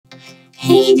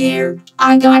Hey there,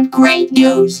 I got great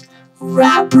news.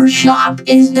 Rapper Shop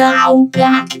is now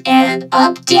back and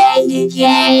updated,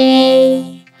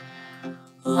 yay!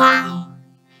 Wow,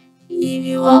 if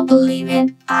you won't believe it,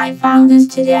 I found this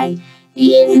today.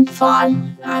 Even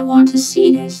fun, I want to see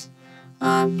this.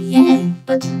 Yeah,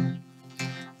 but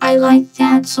I like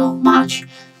that so much.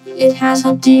 It has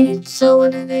updated, so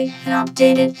when they had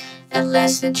updated and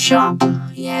less than shop,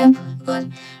 yeah, but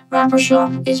Rapper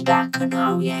Shop is back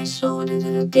now, yeah, so when it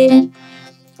updated.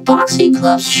 Boxing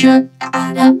gloves should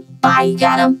Adam by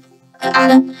Adam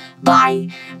by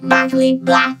Mackley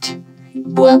Black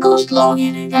will goes long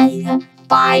in a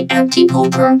by Empty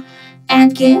Pooper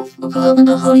and give a glove in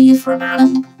the hoodie from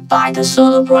Adam by the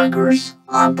solo breakers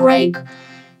on break.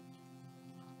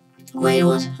 Wait,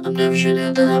 what? I'm never sure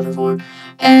that done that before.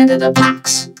 And the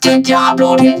packs, the job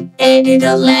loaded, and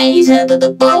the lays, and the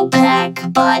bow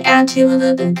pack by Anti.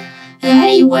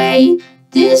 Anyway,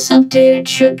 this update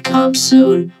should come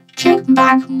soon. Check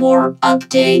back more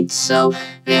updates, so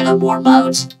we have more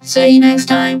modes. See you next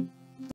time.